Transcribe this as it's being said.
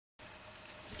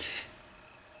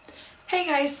Hey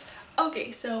guys!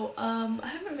 Okay, so I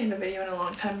haven't made a video in a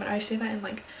long time, but I say that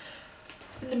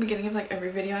in the beginning of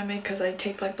every video I make because I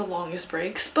take the longest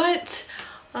breaks. But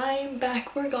I'm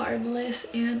back regardless,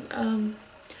 and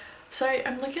sorry,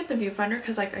 I'm looking at the viewfinder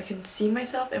because I can see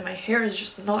myself and my hair is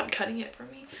just not cutting it for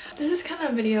me. This is kind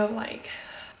of a video of I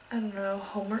don't know,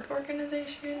 homework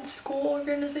organization, school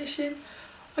organization.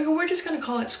 We're just gonna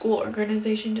call it school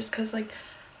organization just because I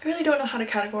really don't know how to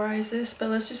categorize this, but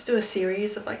let's just do a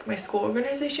series of my school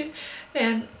organization,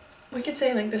 and we could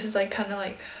say this is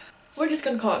we're just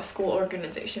gonna call it school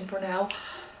organization for now,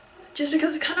 just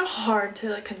because it's kind of hard to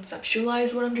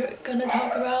conceptualize what I'm gonna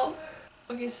talk about.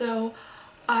 Okay, so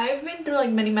I've been through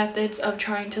many methods of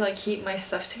trying to keep my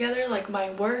stuff together, my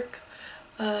work,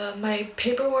 my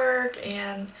paperwork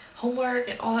and homework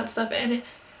and all that stuff, and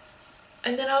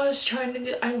then I was trying to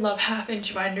do, I love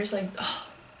half-inch binders,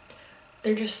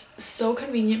 they're just so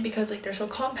convenient because they're so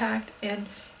compact, and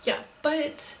yeah.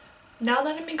 But now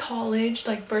that I'm in college,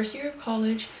 first year of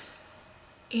college,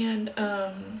 and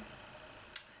I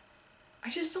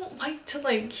just don't like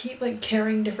to keep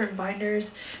carrying different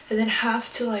binders and then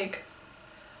have to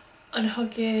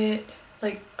unhook it,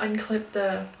 unclip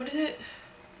the, what is it,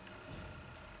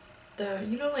 the,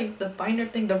 you know, the binder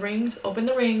thing, the rings, open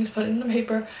the rings, put it in the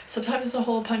paper. Sometimes the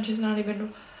hole punch is not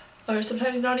even, or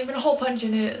sometimes not even a hole punch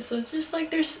in it, so it's just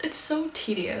it's so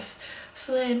tedious.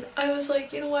 So then I was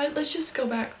like, you know what, let's just go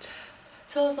back to,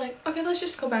 so I was like, okay, let's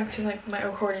just go back to my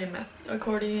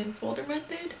accordion folder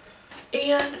method.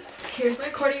 And here's my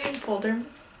accordion folder.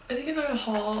 I think in a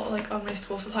haul on my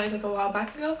school supplies a while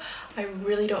back ago. I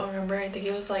really don't remember. I think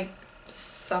it was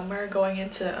summer going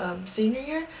into senior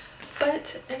year.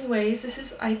 But anyways, this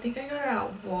is, I think I got it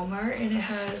at Walmart, and it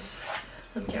has,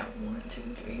 let me count, 1 2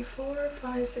 3 4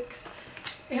 5 6,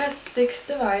 it has 6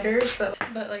 dividers, but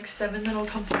 7 little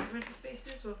compartment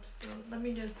spaces. Whoops. So let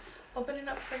me just open it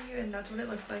up for you, and that's what it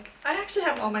looks like. I actually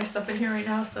have all my stuff in here right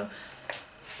now, so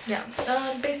yeah.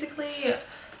 Basically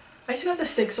I just got the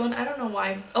 6th one. I don't know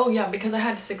why. Oh yeah, because I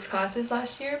had 6 classes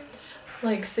last year,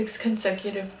 6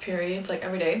 consecutive periods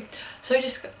every day, so I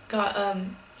just got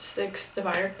 6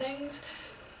 divider things,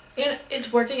 and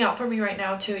it's working out for me right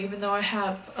now too, even though I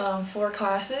have 4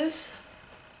 classes.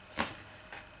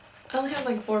 I only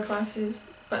have 4 classes,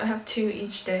 but I have 2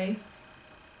 each day,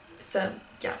 so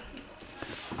yeah.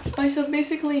 So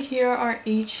basically here are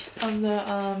each of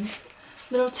the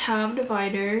little tab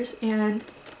dividers, and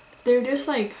they're just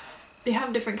they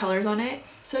have different colors on it.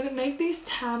 So to make these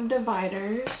tab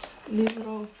dividers, these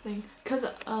little things, because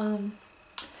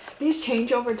these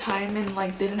change over time, and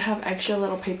they didn't have extra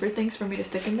little paper things for me to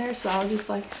stick in there, so I was just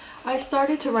I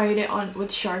started to write it on with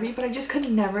Sharpie, but I just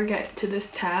could never get to this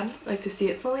tab to see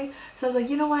it fully. So I was like,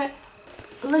 you know what,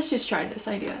 let's just try this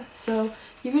idea. So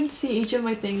you can see each of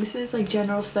my things. This is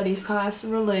general studies class,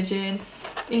 religion,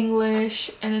 English,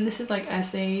 and then this is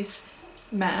essays,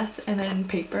 math, and then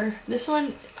paper. This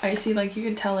one I see you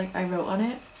can tell I wrote on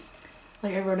it,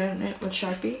 I wrote on it with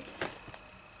Sharpie.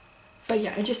 But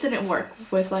yeah, it just didn't work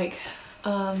with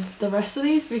the rest of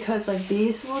these, because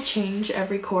these will change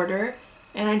every quarter,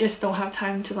 and I just don't have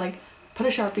time to put a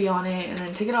Sharpie on it and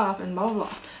then take it off and blah blah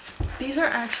blah. These are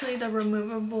actually the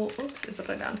removable, oops, it's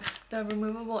upside down, the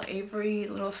removable Avery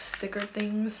little sticker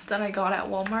things that I got at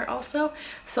Walmart also.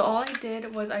 So all I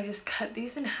did was I just cut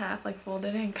these in half,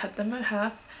 folded it and cut them in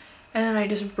half, and then I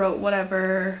just wrote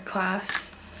whatever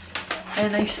class,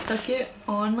 and I stuck it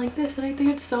on like this, and I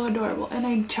think it's so adorable. And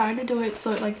I tried to do it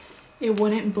so it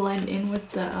wouldn't blend in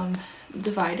with the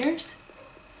dividers.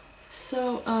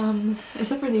 So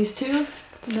except for these two,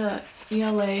 the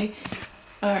ELA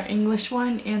English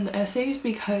one and the essays,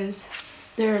 because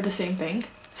they're the same thing.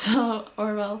 So,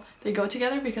 or well, they go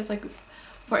together, because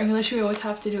for English we always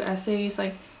have to do essays,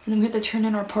 and then we have to turn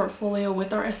in our portfolio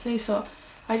with our essays. So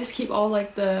I just keep all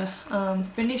the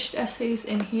finished essays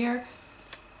in here,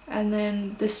 and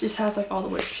then this just has all the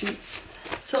worksheets.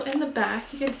 So in the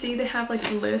back you can see they have a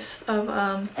list of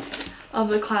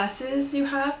the classes you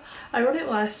have. I wrote it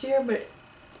last year, but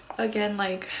again,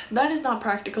 that is not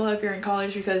practical if you're in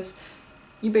college, because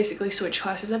you basically switch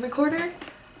classes every quarter.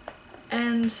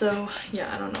 And so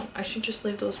yeah, I don't know, I should just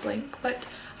leave those blank, but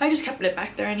I just kept it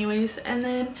back there anyways. And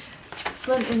then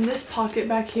so then in this pocket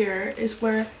back here is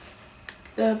where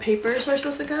the papers are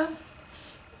supposed to go,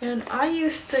 and I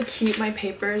used to keep my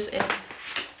papers in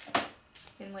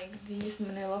these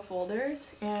manila folders,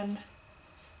 and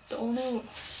the only,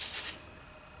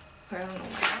 I don't know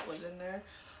why that was in there,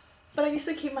 but I used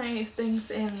to keep my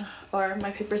things in, or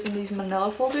my papers in these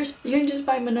manila folders. You can just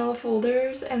buy manila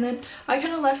folders, and then I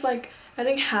kind of left I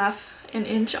think half an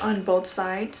inch on both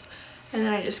sides, and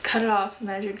then I just cut it off,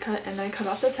 measured cut, and then I cut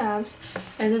off the tabs.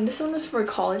 And then this one is for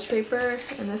college paper,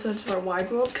 and this one's for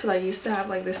wide ruled, because I used to have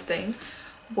like this thing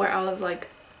where I was like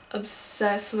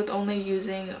obsessed with only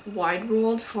using wide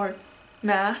ruled for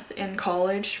math in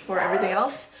college for everything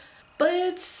else.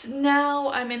 But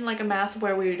now I'm in like a math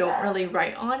where we don't really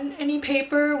write on any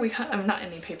paper. I'm not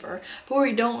any paper, but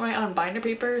we don't write on binder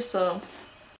paper, so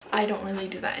I don't really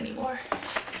do that anymore.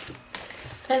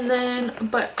 And then,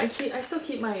 but I still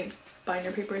keep my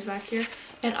binder papers back here,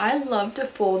 and I love to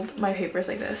fold my papers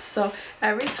like this. So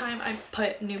every time I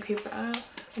put new paper,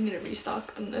 I need to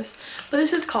restock on this, but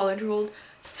this is college ruled.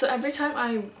 So every time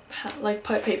I like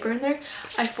put paper in there,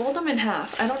 I fold them in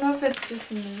half. I don't know if it's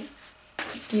just me.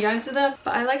 Do you guys do that?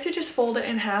 But I like to just fold it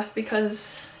in half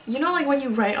because, you know, like when you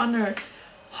write on a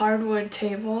hardwood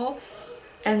table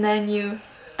and then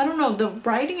I don't know, the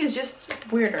writing is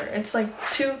just weirder. It's like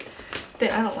too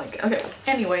thin. I don't like it. Okay,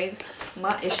 anyways,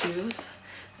 my issues.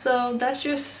 So that's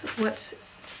just what's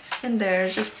in there,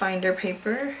 just binder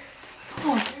paper.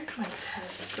 Oh, where'd my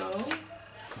test go?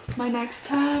 My next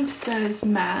tab says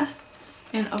math,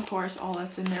 and of course all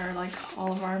that's in there, like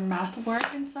all of our math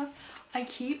work and stuff. I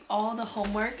keep all the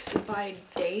homeworks by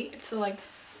date, so like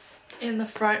in the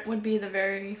front would be the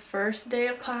very first day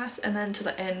of class, and then to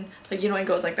the end, like, you know, it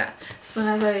goes like that. So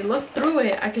then as I look through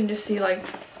it, I can just see like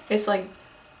it's like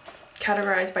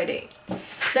categorized by date.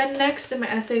 Then next in my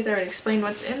essays, I already explained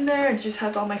what's in there. It just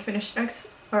has all my finished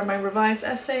or my revised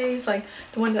essays, like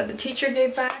the ones that the teacher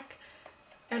gave back.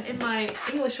 And in my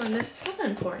English one, this is kind of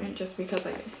important just because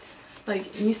like it's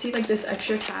like you see like this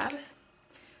extra tab.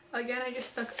 Again, I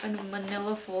just stuck a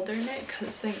manila folder in it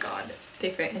because thank God they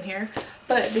fit in here.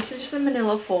 But this is just a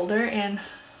manila folder, and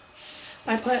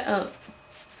I put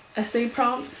essay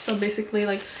prompts. So basically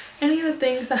like any of the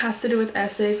things that has to do with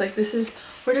essays, like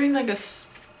we're doing like a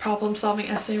problem solving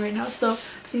essay right now. So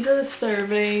these are the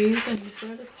surveys, and these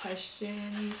are the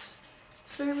questions,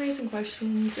 surveys and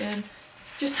questions, and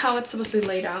just how it's supposed to be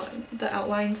laid out, the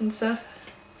outlines and stuff.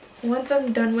 Once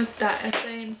I'm done with that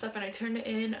essay and stuff and I turn it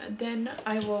in, then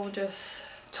I will just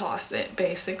toss it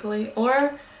basically,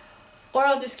 or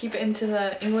I'll just keep it into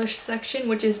the English section,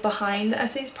 which is behind the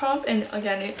essays prompt. And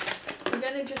again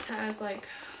it just has like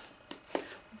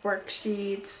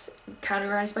worksheets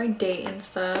categorized by date and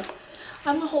stuff.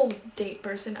 I'm a whole date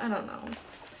person, I don't know,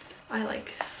 I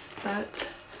like that.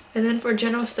 And then for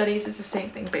general studies, it's the same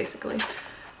thing basically.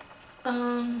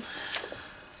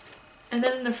 And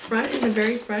then in the front, in the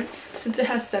very front, since it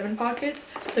has 7 pockets,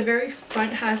 the very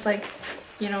front has like,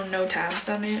 you know, no tabs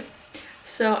on it.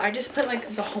 So I just put like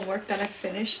the homework that I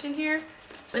finished in here.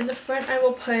 In the front, I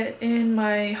will put in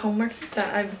my homework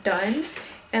that I've done,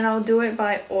 and I'll do it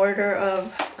by order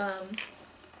of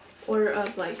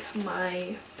like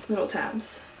my little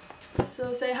tabs.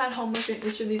 So say I had homework in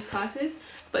each of these classes,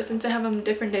 but since I have them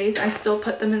different days, I still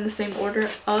put them in the same order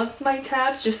of my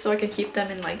tabs just so I could keep them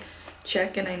in like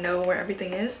check and I know where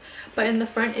everything is. But in the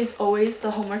front is always the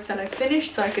homework that I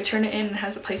finished, so I could turn it in and it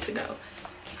has a place to go.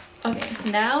 Okay,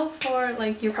 now for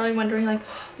like, you're probably wondering like,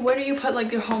 where do you put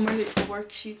like your homework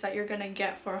worksheets that you're gonna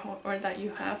get for or that you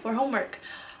have for homework?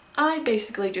 I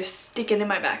basically just stick it in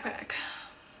my backpack,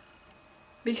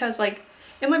 because like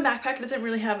in my backpack it doesn't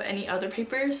really have any other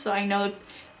papers, so I know the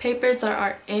papers that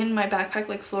are in my backpack,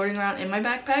 like floating around in my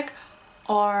backpack,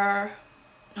 are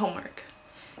homework.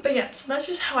 But yeah, so that's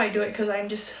just how I do it,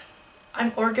 because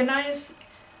I'm organized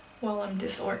while I'm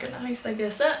disorganized, I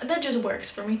guess. That just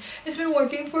works for me. It's been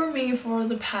working for me for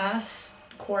the past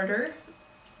quarter.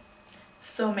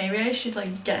 So maybe I should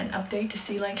like get an update to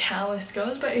see like how this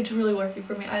goes, but it's really working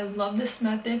for me. I love this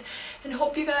method, and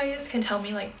hope you guys can tell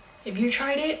me like if you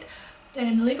tried it,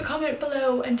 then leave a comment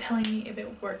below and telling me if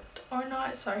it worked or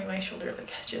not. Sorry, my shoulder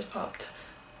like just popped.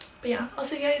 But yeah, I'll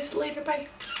see you guys later. Bye.